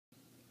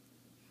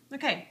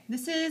Okay,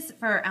 this is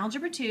for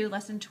Algebra 2,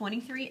 Lesson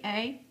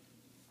 23A.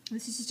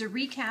 This is just a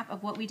recap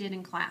of what we did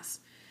in class.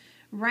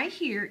 Right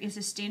here is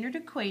a standard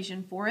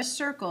equation for a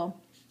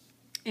circle,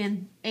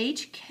 and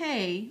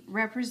HK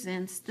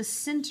represents the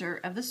center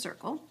of the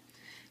circle.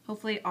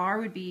 Hopefully R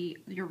would be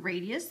your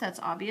radius, that's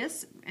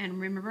obvious, and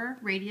remember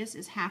radius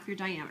is half your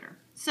diameter.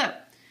 So,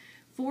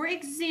 for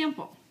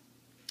example,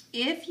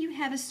 if you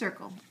have a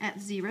circle at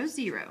 0,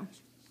 0,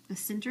 the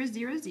center is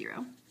 0,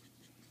 0,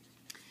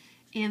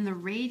 and the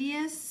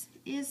radius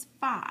is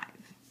 5,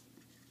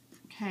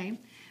 okay,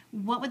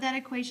 what would that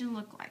equation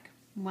look like?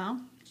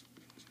 Well,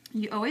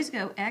 you always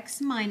go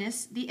x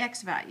minus the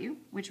x value,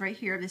 which right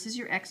here, this is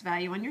your x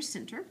value on your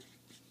center,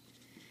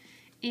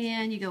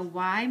 and you go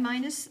y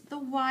minus the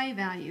y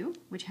value,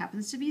 which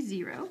happens to be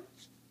 0,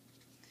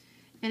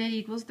 and it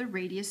equals the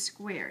radius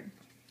squared.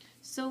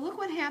 So look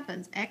what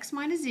happens. X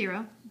minus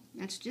 0,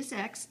 that's just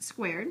x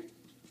squared.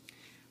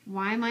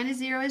 Y minus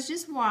 0 is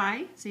just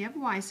y, so you have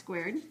y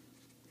squared,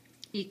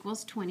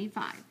 equals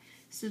 25.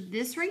 So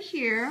this right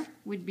here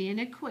would be an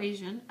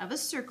equation of a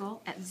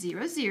circle at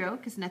 0, 0,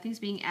 because nothing's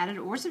being added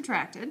or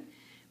subtracted,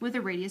 with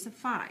a radius of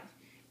 5.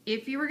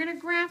 If you were going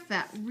to graph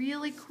that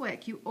really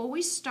quick, you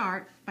always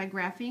start by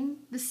graphing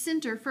the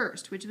center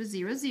first, which was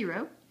 0,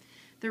 0.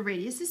 The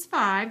radius is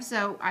 5,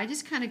 so I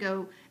just kind of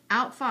go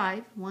out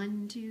 5,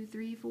 1, 2,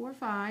 3, 4,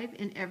 5,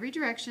 in every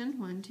direction,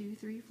 1, 2,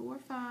 3, 4,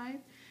 5,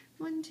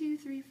 1, 2,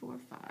 3, 4,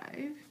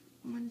 5,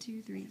 1,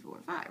 2, 3, 4,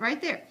 5,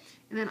 right there.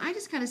 And then I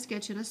just kind of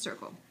sketch in a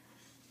circle.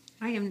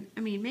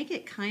 Make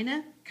it kind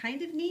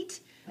of neat,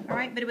 all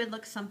right, but it would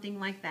look something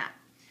like that.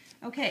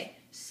 Okay,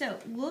 so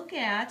look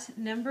at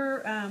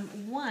number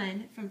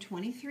 1 from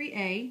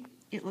 23A.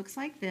 It looks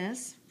like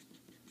this.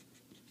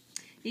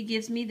 It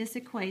gives me this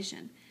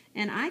equation.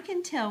 And I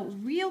can tell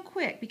real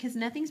quick, because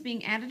nothing's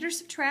being added or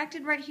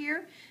subtracted right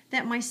here,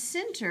 that my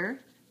center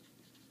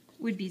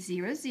would be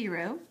 0,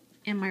 0,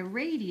 and my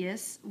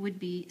radius would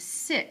be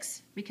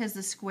 6, because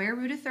the square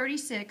root of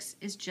 36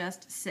 is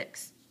just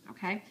 6.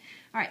 Okay?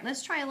 All right,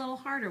 let's try a little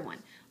harder one.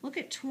 Look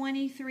at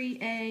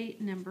 23A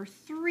number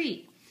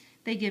 3.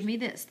 They give me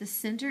this. The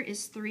center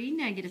is 3,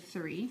 negative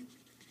 3,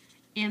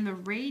 and the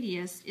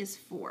radius is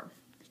 4.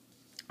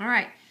 All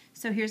right,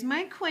 so here's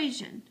my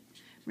equation.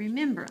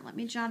 Remember, let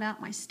me jot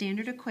out my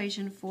standard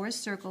equation for a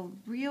circle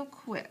real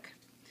quick.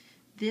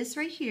 This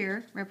right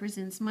here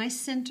represents my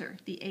center,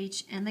 the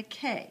H and the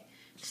K.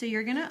 So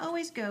you're going to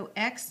always go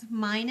x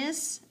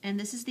minus, and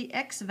this is the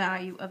x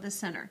value of the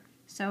center.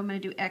 So I'm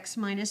going to do x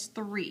minus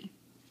 3.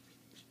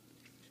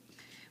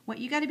 What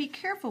you got to be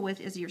careful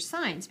with is your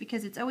signs,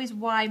 because it's always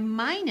y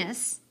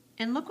minus,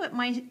 and look what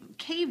my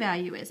k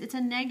value is. It's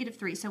a negative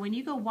 3. So when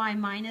you go y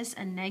minus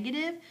a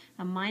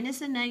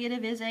minus and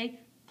negative is a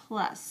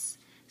plus.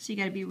 So you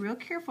got to be real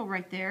careful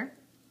right there.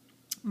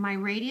 My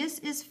radius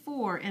is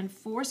 4, and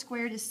 4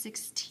 squared is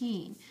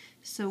 16.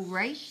 So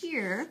right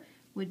here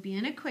would be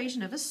an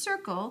equation of a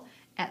circle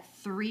at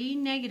 3,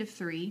 negative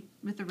 3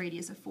 with a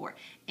radius of 4.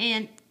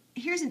 And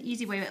here's an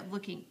easy way of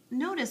looking.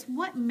 Notice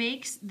what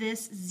makes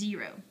this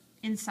 0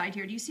 inside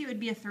here. Do you see it would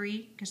be a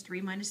 3? Because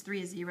 3 minus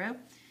 3 is 0.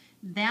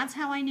 That's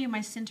how I knew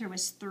my center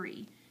was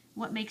 3.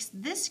 What makes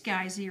this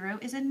guy 0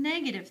 is a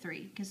negative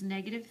 3, because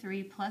negative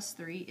 3 plus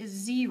 3 is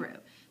 0.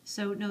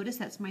 So notice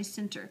that's my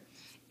center.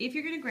 If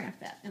you're going to graph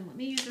that, and let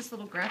me use this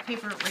little graph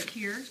paper right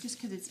here just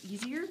because it's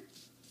easier.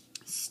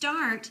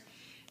 Start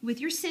with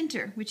your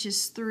center, which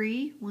is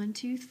 3, 1,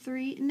 2,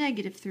 3,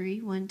 negative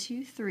 3, 1,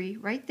 2, 3,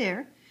 right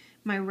there.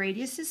 My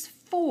radius is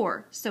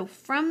 4. So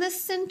from the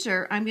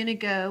center, I'm going to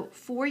go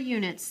 4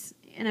 units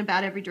in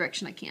about every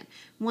direction I can.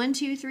 1,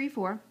 2, 3,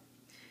 4.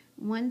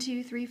 1,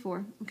 2, 3,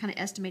 4. I'm kind of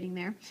estimating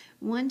there.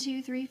 1,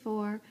 2, 3,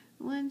 4.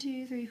 1,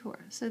 2, 3, 4.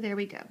 So there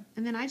we go.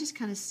 And then I just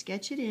kind of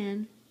sketch it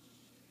in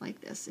like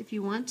this. If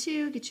you want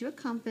to, get you a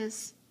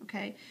compass,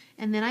 okay?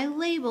 And then I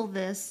label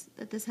this,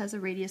 that this has a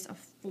radius of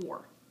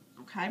 4,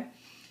 okay?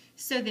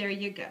 So there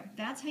you go.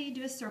 That's how you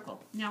do a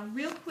circle. Now,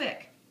 real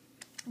quick,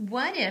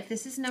 what if,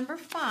 this is number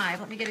 5.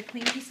 Let me get a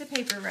clean piece of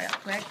paper real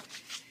quick.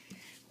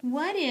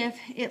 What if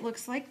it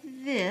looks like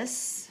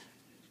this?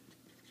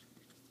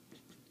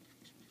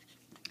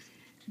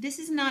 This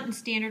is not in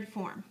standard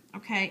form,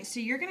 okay? So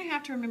you're going to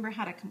have to remember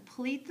how to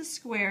complete the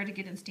square to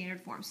get in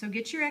standard form. So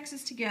get your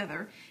x's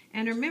together,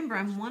 and remember,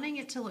 I'm wanting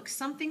it to look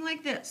something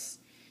like this.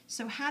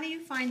 So how do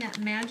you find that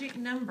magic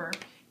number?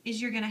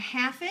 Is you're going to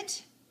half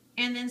it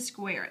and then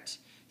square it.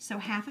 So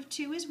half of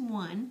 2 is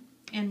 1,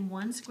 and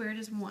 1 squared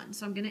is 1.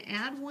 So I'm going to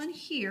add 1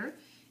 here.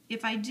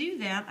 If I do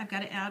that, I've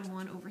got to add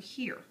 1 over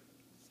here.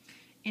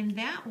 And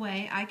that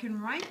way, I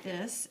can write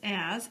this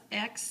as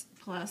x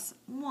plus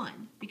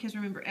 1, because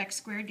remember, x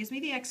squared gives me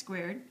the x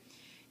squared.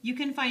 You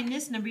can find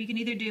this number. You can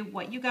either do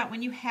what you got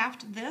when you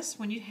halved this.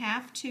 When you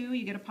halve 2,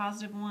 you get a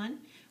positive 1,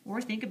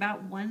 or think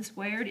about 1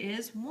 squared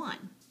is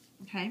 1.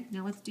 Okay,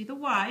 now let's do the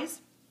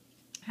y's.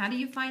 How do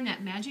you find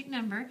that magic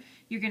number?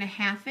 You're going to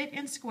half it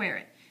and square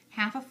it.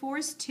 Half of 4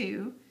 is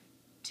 2.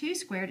 2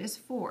 squared is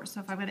 4.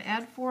 So if I'm going to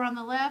add 4 on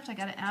the left, I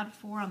got to add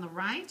 4 on the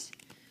right.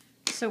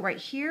 So right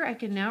here, I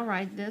can now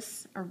write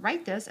this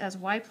as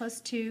y plus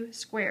 2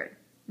 squared.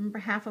 Remember,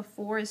 half of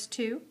 4 is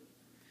 2.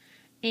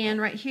 And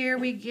right here,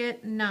 we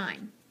get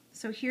 9.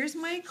 So here's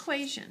my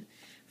equation.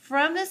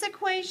 From this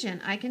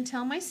equation, I can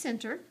tell my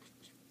center.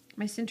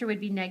 My center would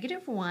be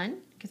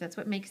 -1, because that's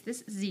what makes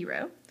this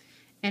 0.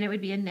 And it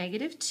would be a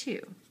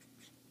 -2,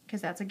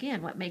 because that's,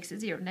 again, what makes it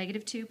 0.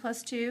 -2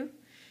 plus 2.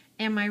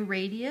 And my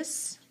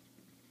radius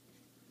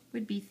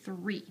would be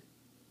 3.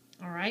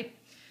 All right?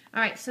 All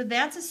right, so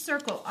that's a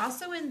circle.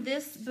 Also in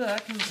this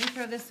book, and let me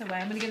throw this away.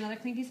 I'm going to get another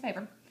clean piece of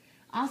paper.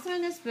 Also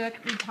in this book,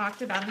 we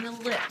talked about an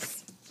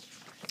ellipse.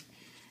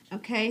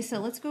 Okay, so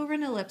let's go over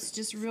an ellipse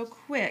just real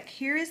quick.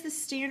 Here is the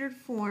standard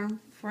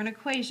form for an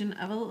equation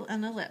of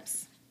an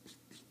ellipse.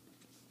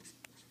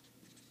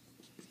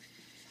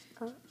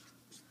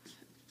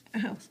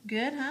 Oh,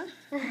 good, huh?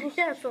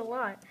 Yeah, it's a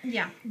lot.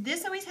 Yeah,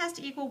 this always has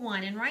to equal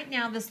 1, and right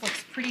now this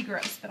looks pretty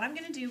gross, but I'm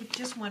going to do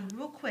just one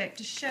real quick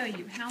to show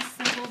you how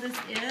simple this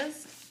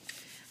is.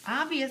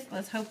 Obvious,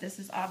 let's hope this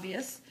is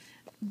obvious.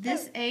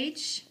 This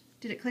H,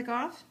 did it click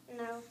off?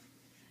 No.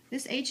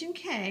 This H and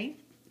K,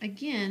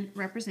 again,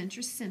 represent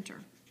your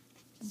center.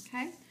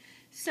 Okay?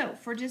 So,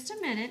 for just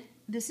a minute,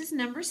 this is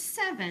number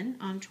 7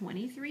 on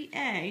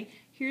 23A.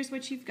 Here's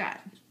what you've got.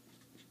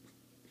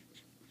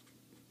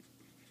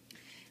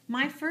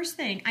 My first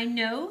thing, I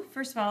know,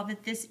 first of all,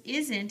 that this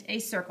isn't a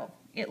circle.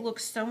 It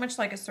looks so much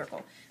like a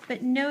circle.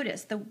 But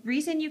notice, the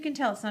reason you can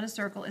tell it's not a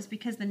circle is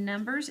because the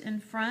numbers in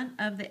front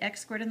of the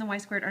x squared and the y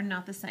squared are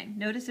not the same.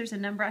 Notice there's a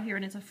number out here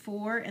and it's a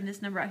 4, and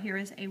this number out here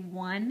is a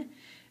 1.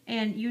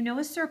 And you know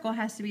a circle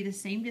has to be the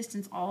same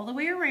distance all the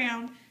way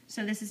around,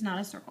 so this is not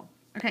a circle.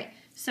 Okay,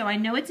 so I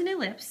know it's an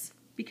ellipse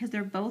because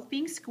they're both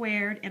being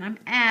squared, and I'm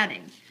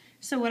adding.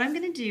 So what I'm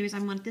going to do is I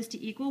want this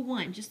to equal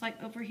 1, just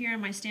like over here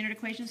in my standard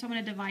equation. So I'm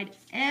going to divide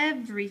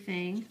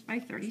everything by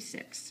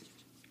 36.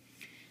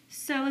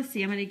 So let's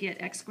see, I'm going to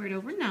get x squared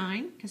over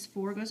 9, because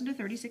 4 goes into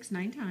 36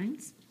 9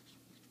 times.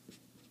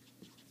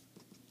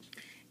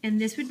 And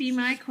this would be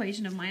my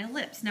equation of my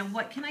ellipse. Now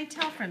what can I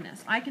tell from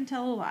this? I can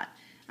tell a lot.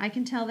 I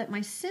can tell that my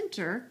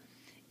center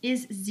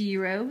is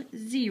 0,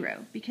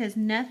 0, because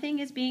nothing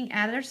is being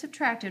added or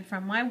subtracted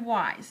from my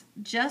y's,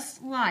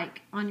 just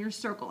like on your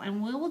circle.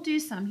 And we will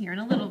do some here in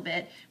a little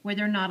bit where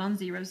they're not on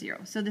 0,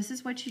 0. So this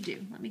is what you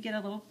do. Let me get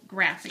a little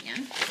graph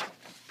again.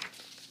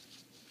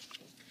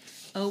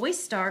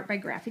 Always start by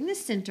graphing the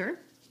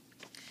center.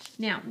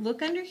 Now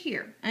look under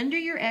here. Under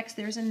your x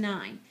there's a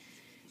 9.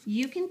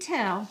 You can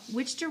tell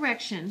which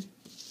direction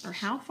or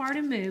how far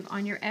to move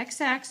on your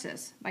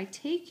x-axis by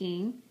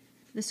taking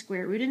the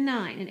square root of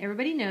 9. And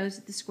everybody knows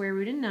that the square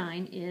root of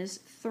 9 is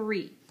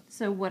 3.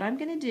 So what I'm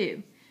going to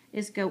do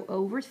is go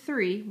over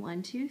 3,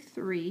 1, 2,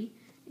 3,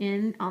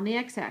 on the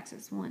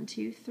x-axis, 1,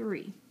 2,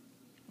 3.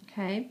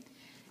 Okay?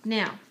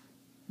 Now,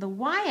 the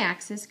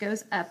y-axis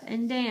goes up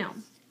and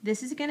down.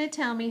 This is going to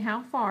tell me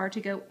how far to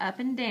go up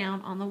and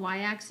down on the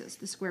y-axis.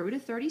 The square root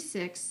of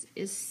 36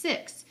 is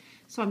 6.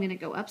 So I'm going to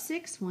go up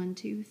 6, 1,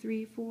 2,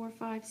 3, 4,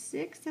 5,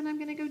 6, and I'm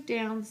going to go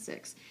down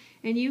 6.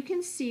 And you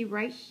can see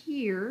right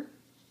here,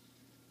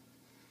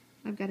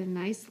 I've got a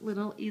nice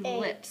little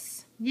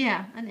ellipse.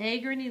 Yeah, an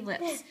egg or an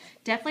ellipse.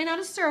 Definitely not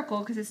a circle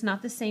because it's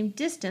not the same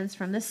distance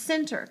from the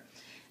center.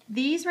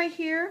 These right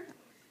here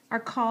are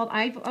called,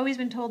 I've always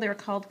been told they're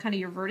called kind of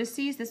your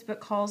vertices. This book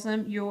calls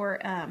them your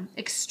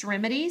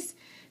extremities.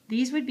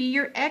 These would be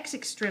your x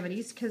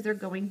extremities because they're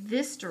going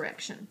this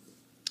direction.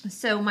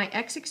 So my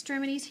x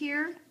extremities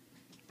here,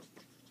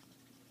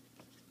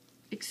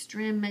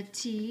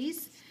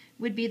 extremities,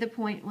 would be the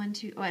point 1,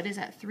 2, what is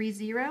that, 3,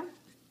 0?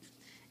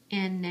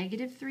 And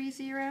 -3,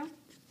 0.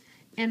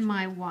 And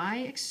my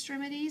y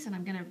extremities, and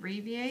I'm going to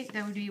abbreviate,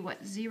 that would be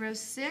what, 0,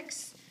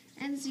 6,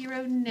 and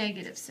 0,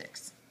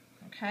 -6.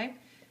 Okay?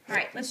 All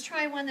right, let's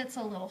try one that's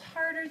a little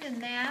harder than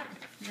that.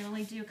 We're going to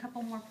only do a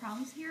couple more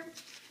problems here.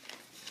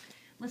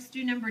 Let's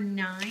do number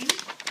 9.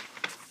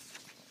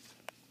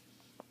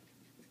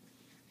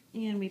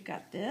 And we've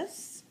got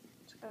this.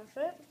 That's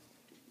it.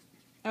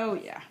 Oh,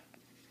 yeah.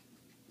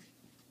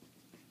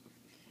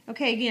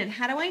 Okay, again,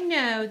 how do I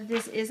know that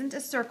this isn't a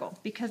circle?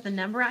 Because the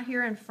number out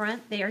here in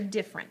front, they are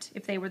different.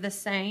 If they were the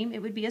same,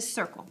 it would be a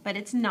circle, but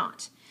it's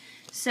not.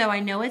 So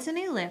I know it's an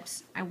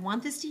ellipse. I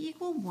want this to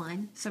equal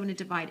 1, so I'm going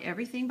to divide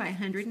everything by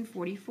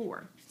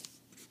 144.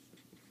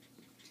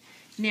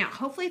 Now,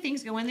 hopefully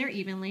things go in there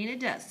evenly, and it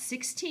does.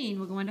 16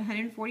 will go into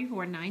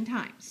 144 9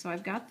 times, so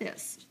I've got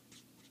this.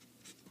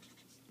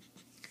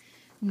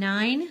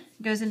 9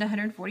 goes into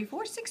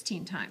 144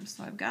 16 times,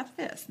 so I've got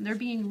this. And they're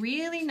being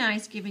really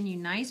nice, giving you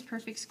nice,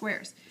 perfect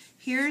squares.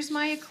 Here's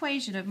my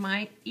equation of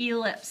my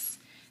ellipse.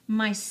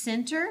 My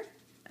center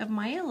of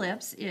my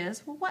ellipse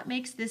is, well, what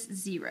makes this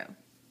 0?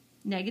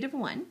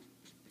 -1.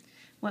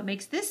 What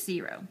makes this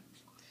 0?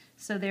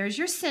 So there's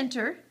your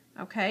center,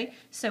 okay?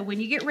 So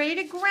when you get ready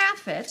to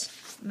graph it,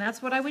 and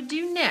that's what I would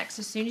do next.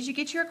 As soon as you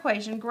get your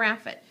equation,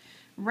 graph it.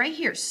 Right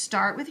here,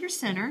 start with your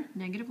center,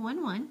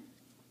 -1, 1.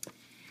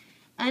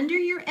 Under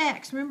your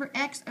x, remember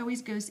x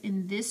always goes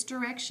in this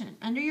direction.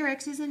 Under your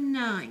x is a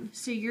 9.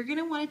 So you're going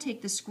to want to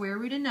take the square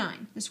root of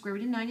 9. The square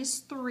root of 9 is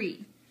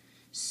 3.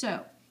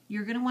 So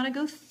you're going to want to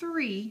go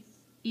 3,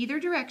 either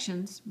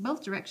directions,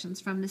 both directions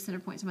from the center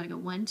point. So I'm going to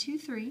go 1, 2,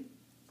 3.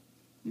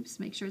 Oops,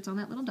 make sure it's on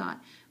that little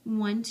dot.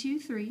 1, 2,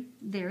 3.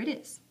 There it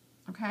is.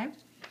 Okay?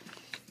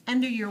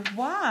 Under your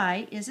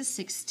y is a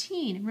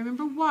 16.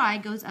 Remember, y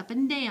goes up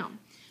and down.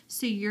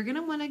 So you're going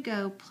to want to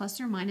go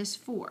plus or minus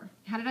 4.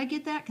 How did I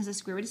get that? Because the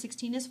square root of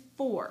 16 is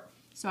 4.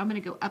 So I'm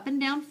going to go up and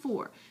down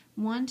 4.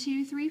 1,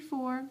 2, 3,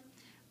 4.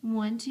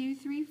 1, 2,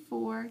 3,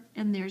 4.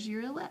 And there's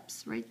your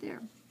ellipse right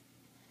there.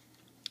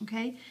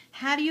 Okay?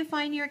 How do you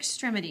find your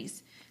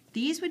extremities?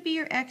 These would be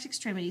your x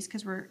extremities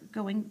because we're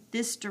going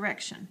this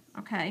direction.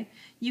 Okay?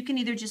 You can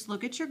either just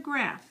look at your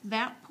graph.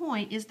 That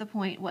point is the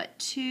point, what,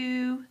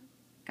 2...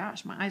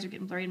 Gosh, my eyes are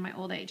getting blurry in my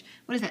old age.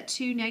 What is that,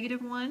 2,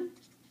 negative 1?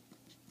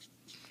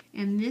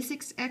 And this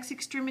x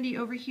extremity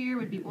over here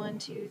would be 1,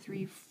 2,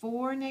 3,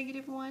 4,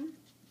 negative 1.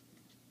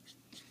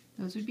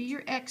 Those would be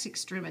your x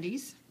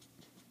extremities.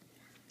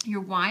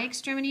 Your y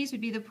extremities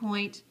would be the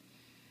point,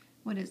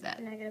 what is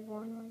that? Negative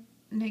 1.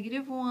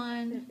 Negative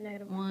 1,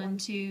 Negative 1,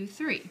 2,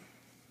 3.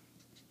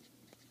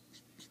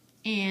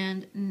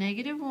 And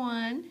negative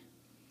 1,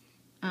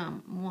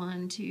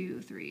 1,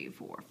 2, 3,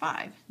 4,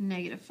 5.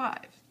 Negative 5.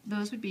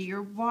 Those would be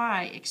your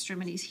y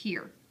extremities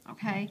here,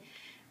 okay?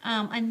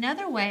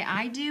 Another way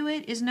I do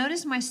it is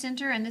notice my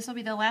center, and this will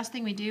be the last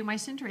thing we do. My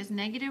center is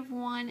negative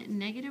 1,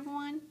 negative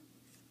 1.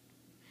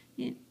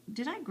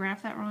 Did I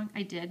graph that wrong?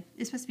 I did.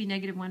 It's supposed to be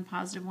negative 1,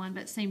 positive 1,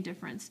 but same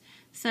difference.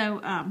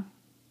 So,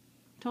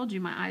 told you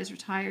my eyes are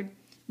tired.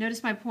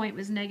 Notice my point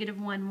was negative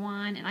 1,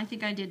 1, and I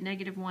think I did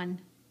negative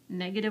 1,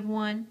 negative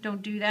 1.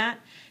 Don't do that.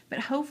 But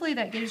hopefully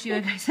that gives you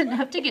guys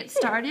enough to get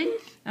started,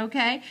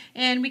 okay?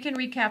 And we can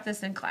recap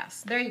this in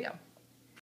class. There you go.